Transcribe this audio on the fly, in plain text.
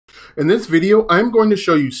In this video, I'm going to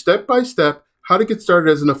show you step by step how to get started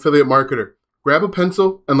as an affiliate marketer. Grab a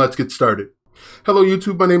pencil and let's get started. Hello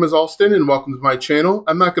YouTube, my name is Alston and welcome to my channel.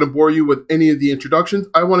 I'm not going to bore you with any of the introductions.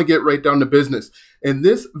 I want to get right down to business. In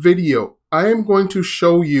this video, I am going to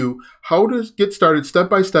show you how to get started step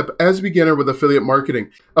by step as a beginner with affiliate marketing.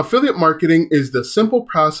 Affiliate marketing is the simple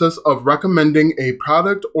process of recommending a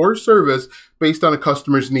product or service based on a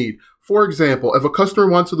customer's need. For example, if a customer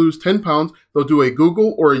wants to lose 10 pounds, they'll do a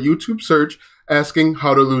Google or a YouTube search asking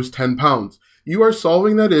how to lose 10 pounds. You are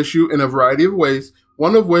solving that issue in a variety of ways,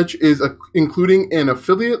 one of which is including an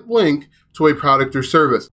affiliate link to a product or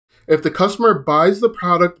service. If the customer buys the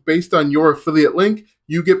product based on your affiliate link,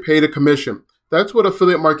 you get paid a commission. That's what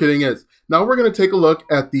affiliate marketing is. Now we're going to take a look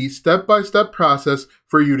at the step-by-step process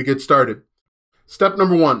for you to get started. Step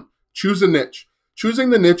number 1, choose a niche.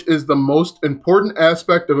 Choosing the niche is the most important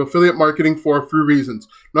aspect of affiliate marketing for a few reasons.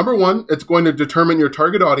 Number 1, it's going to determine your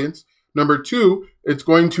target audience. Number 2, it's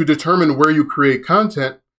going to determine where you create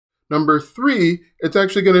content. Number 3, it's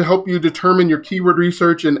actually going to help you determine your keyword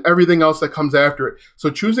research and everything else that comes after it.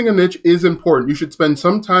 So choosing a niche is important. You should spend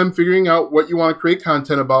some time figuring out what you want to create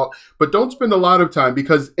content about, but don't spend a lot of time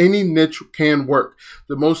because any niche can work.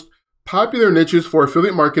 The most popular niches for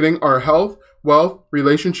affiliate marketing are health, wealth,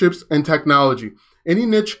 relationships, and technology. Any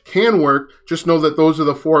niche can work, just know that those are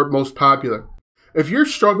the 4 most popular. If you're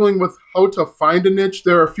struggling with how to find a niche,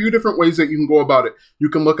 there are a few different ways that you can go about it. You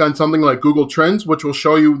can look on something like Google Trends, which will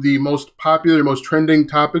show you the most popular, most trending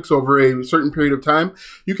topics over a certain period of time.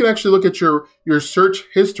 You can actually look at your search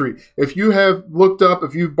history. If you have looked up,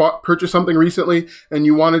 if you purchased something recently and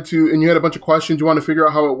you wanted to, and you had a bunch of questions, you want to figure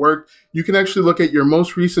out how it worked, you can actually look at your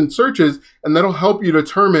most recent searches and that'll help you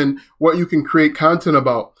determine what you can create content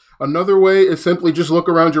about. Another way is simply just look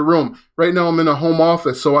around your room. Right now I'm in a home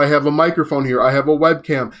office, so I have a microphone here, I have a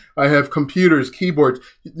webcam, I have computers, keyboards.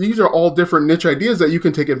 These are all different niche ideas that you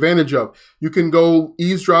can take advantage of. You can go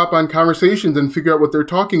eavesdrop on conversations and figure out what they're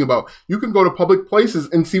talking about. You can go to public places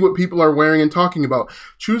and see what people are wearing and talking about.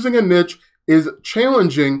 Choosing a niche is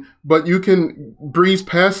challenging, but you can breeze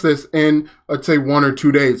past this in, let's say, 1 or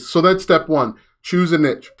 2 days. So that's step 1, choose a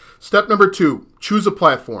niche. Step number 2, choose a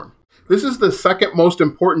platform. This is the second most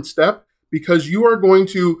important step because you are going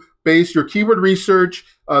to base your keyword research,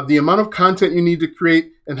 the amount of content you need to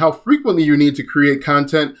create, and how frequently you need to create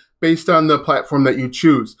content based on the platform that you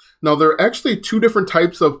choose. Now, there are actually 2 different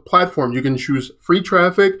types of platform. You can choose free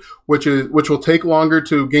traffic, which will take longer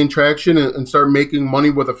to gain traction and start making money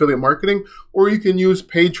with affiliate marketing, or you can use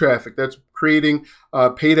paid traffic. That's creating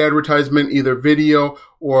paid advertisement, either video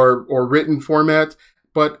or written format.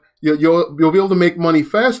 But you'll be able to make money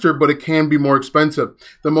faster, but it can be more expensive.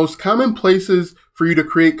 The most common places for you to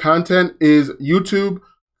create content is YouTube,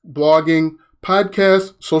 blogging,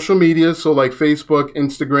 podcasts, social media, so like Facebook,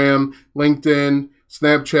 Instagram, LinkedIn,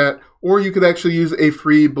 Snapchat, or you could actually use a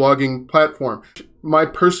free blogging platform. My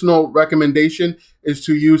personal recommendation is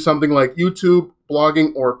to use something like YouTube,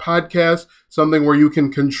 blogging, or podcast, something where you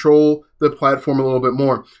can control the platform a little bit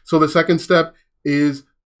more. So the second step is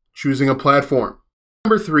choosing a platform.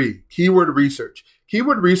 Number 3, keyword research.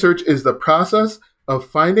 Keyword research is the process of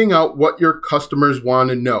finding out what your customers want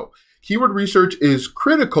to know. Keyword research is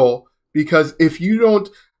critical because if you don't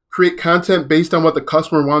create content based on what the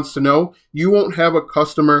customer wants to know, you won't have a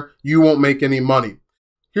customer, you won't make any money.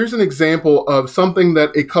 Here's an example of something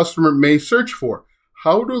that a customer may search for.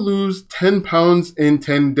 How to lose 10 pounds in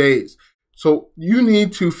 10 days. So you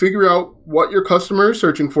need to figure out what your customer is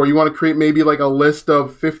searching for. You want to create maybe like a list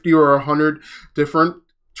of 50 or 100 different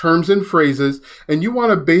terms and phrases, and you want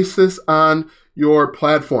to base this on your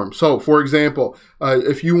platform. So for example,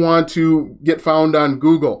 if you want to get found on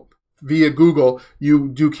Google, via Google, you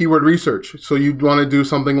do keyword research. So you'd want to do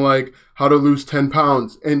something like how to lose 10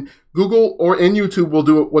 pounds. And Google or YouTube will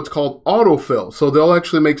do what's called autofill. So they'll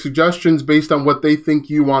actually make suggestions based on what they think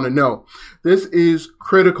you want to know. This is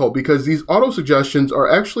critical because these auto suggestions are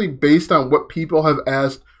actually based on what people have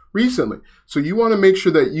asked recently. So you want to make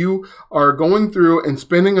sure that you are going through and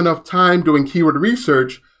spending enough time doing keyword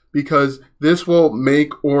research because this will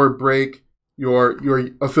make or break your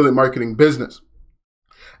affiliate marketing business.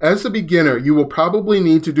 As a beginner, you will probably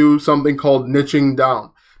need to do something called niching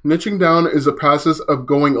down. Niching down is a process of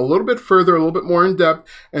going a little bit further, a little bit more in depth,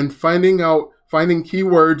 and finding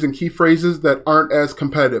keywords and key phrases that aren't as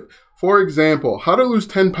competitive. For example, how to lose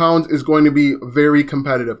 10 pounds is going to be very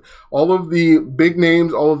competitive. All of the big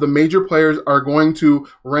names, all of the major players are going to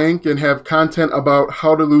rank and have content about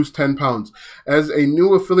how to lose 10 pounds. As a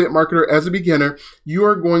new affiliate marketer, as a beginner, you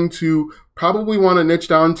are going to probably want to niche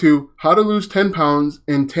down to how to lose 10 pounds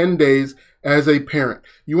in 10 days as a parent.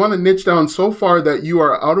 You want to niche down so far that you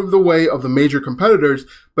are out of the way of the major competitors,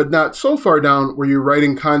 but not so far down where you're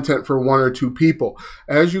writing content for one or two people.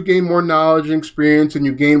 As you gain more knowledge and experience and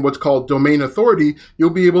you gain what's called domain authority, you'll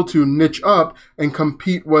be able to niche up and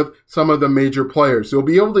compete with some of the major players. You'll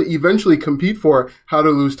be able to eventually compete for how to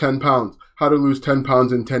lose 10 pounds. How to lose 10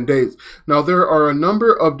 pounds in 10 days. Now, there are a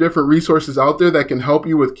number of different resources out there that can help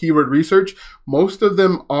you with keyword research. Most of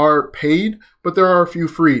them are paid, but there are a few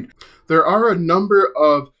free. There are a number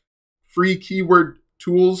of free keyword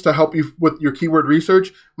tools to help you with your keyword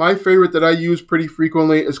research. My favorite that I use pretty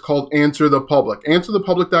frequently is called Answer the Public.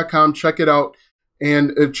 AnswerThePublic.com, check it out,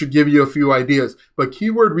 and it should give you a few ideas. But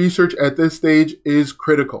keyword research at this stage is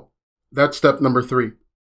critical. That's step number 3.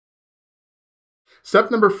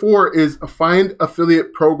 Step number 4 is find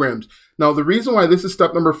affiliate programs. Now, the reason why this is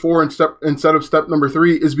step number 4 instead of step number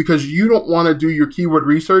 3 is because you don't want to do your keyword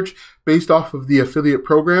research based off of the affiliate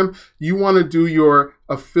program. You want to do your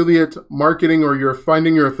affiliate marketing or your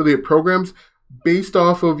finding your affiliate programs based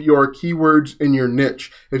off of your keywords in your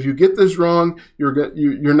niche. If you get this wrong,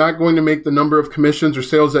 you're not going to make the number of commissions or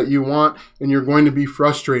sales that you want, and you're going to be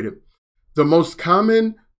frustrated. The most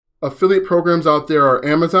common affiliate programs out there are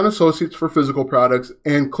Amazon Associates for physical products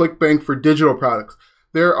and ClickBank for digital products.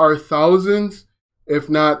 There are thousands,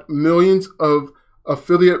 if not millions, of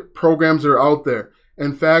affiliate programs that are out there.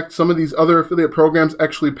 In fact, some of these other affiliate programs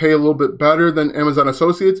actually pay a little bit better than Amazon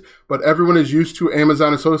Associates, but everyone is used to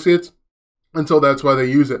Amazon Associates, and so that's why they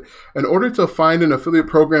use it. In order to find an affiliate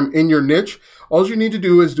program in your niche, all you need to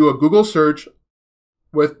do is do a Google search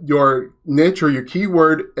with your niche or your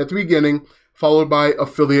keyword at the beginning, followed by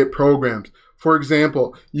affiliate programs. For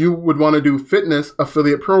example, you would want to do fitness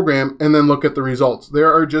affiliate program and then look at the results.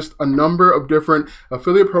 There are just a number of different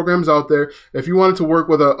affiliate programs out there. If you wanted to work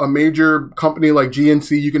with a major company like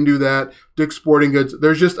GNC, you can do that. Dick's Sporting Goods.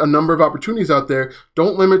 There's just a number of opportunities out there.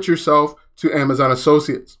 Don't limit yourself to Amazon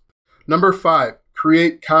Associates. Number 5,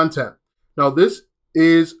 create content. Now, this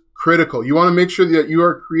is critical. You want to make sure that you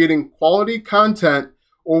are creating quality content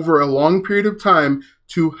over a long period of time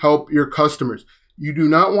to help your customers. You do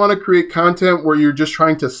not want to create content where you're just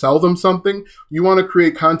trying to sell them something. You want to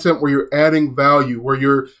create content where you're adding value, where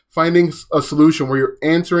you're finding a solution, where you're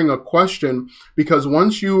answering a question, because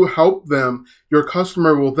once you help them, your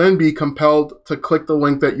customer will then be compelled to click the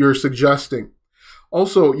link that you're suggesting.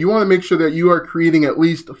 Also, you want to make sure that you are creating at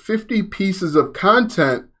least 50 pieces of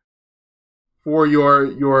content for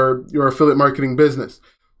your affiliate marketing business.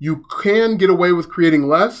 You can get away with creating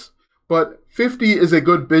less, but 50 is a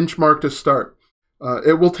good benchmark to start.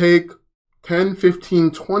 It will take 10,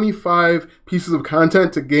 15, 25 pieces of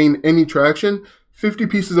content to gain any traction. 50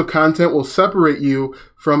 pieces of content will separate you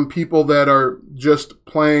from people that are just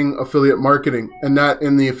playing affiliate marketing and not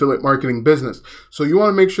in the affiliate marketing business. So you want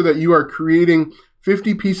to make sure that you are creating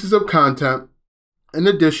 50 pieces of content. In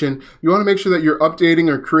addition, you want to make sure that you're updating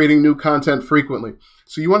or creating new content frequently.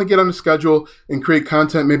 So you want to get on a schedule and create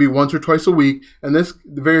content maybe once or twice a week, and this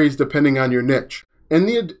varies depending on your niche. In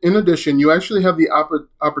addition, you actually have the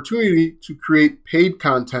opportunity to create paid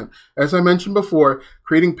content. As I mentioned before,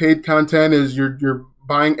 creating paid content is you're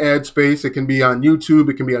buying ad space. It can be on YouTube,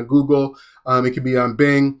 it can be on Google, it can be on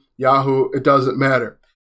Bing, Yahoo, it doesn't matter.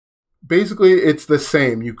 Basically, it's the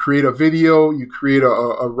same. You create a video, you create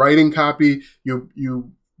a writing copy,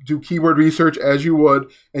 you do keyword research as you would,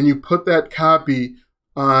 and you put that copy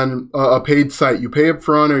on a paid site. You pay up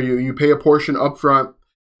front, or you pay a portion up front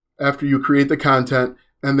after you create the content,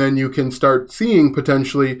 and then you can start seeing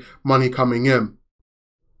potentially money coming in.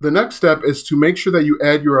 The next step is to make sure that you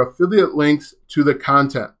add your affiliate links to the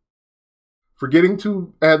content. Forgetting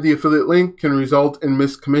to add the affiliate link can result in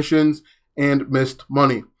missed commissions and missed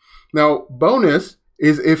money. Now, bonus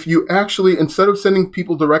is if you actually, instead of sending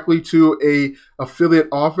people directly to a affiliate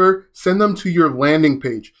offer, send them to your landing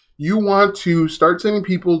page. You want to start sending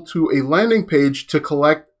people to a landing page to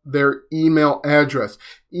collect their email address.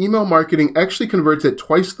 Email marketing actually converts at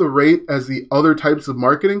twice the rate as the other types of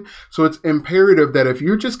marketing. So it's imperative that if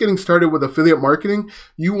you're just getting started with affiliate marketing,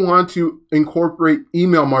 you want to incorporate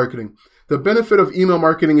email marketing. The benefit of email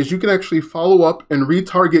marketing is you can actually follow up and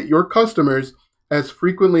retarget your customers as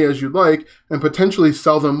frequently as you'd like and potentially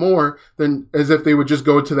sell them more than as if they would just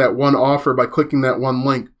go to that one offer by clicking that one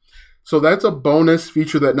link. So that's a bonus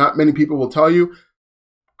feature that not many people will tell you.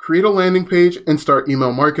 Create a landing page and start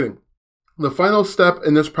email marketing. The final step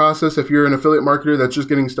in this process, if you're an affiliate marketer that's just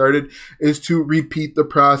getting started, is to repeat the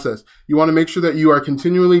process. You want to make sure that you are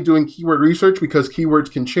continually doing keyword research because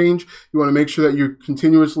keywords can change. You want to make sure that you're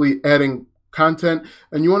continuously adding content,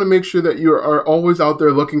 and you want to make sure that you are always out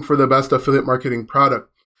there looking for the best affiliate marketing product.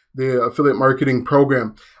 the affiliate marketing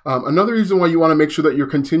program. Another reason why you want to make sure that you're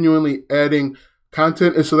continually adding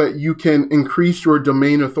content is so that you can increase your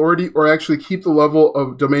domain authority or actually keep the level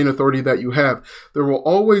of domain authority that you have. There will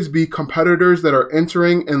always be competitors that are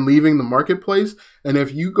entering and leaving the marketplace. And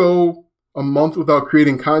if you go a month without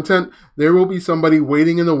creating content, there will be somebody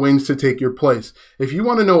waiting in the wings to take your place. If you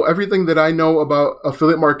want to know everything that I know about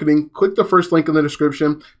affiliate marketing, click the first link in the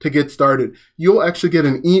description to get started. You'll actually get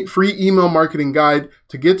an free email marketing guide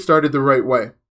to get started the right way.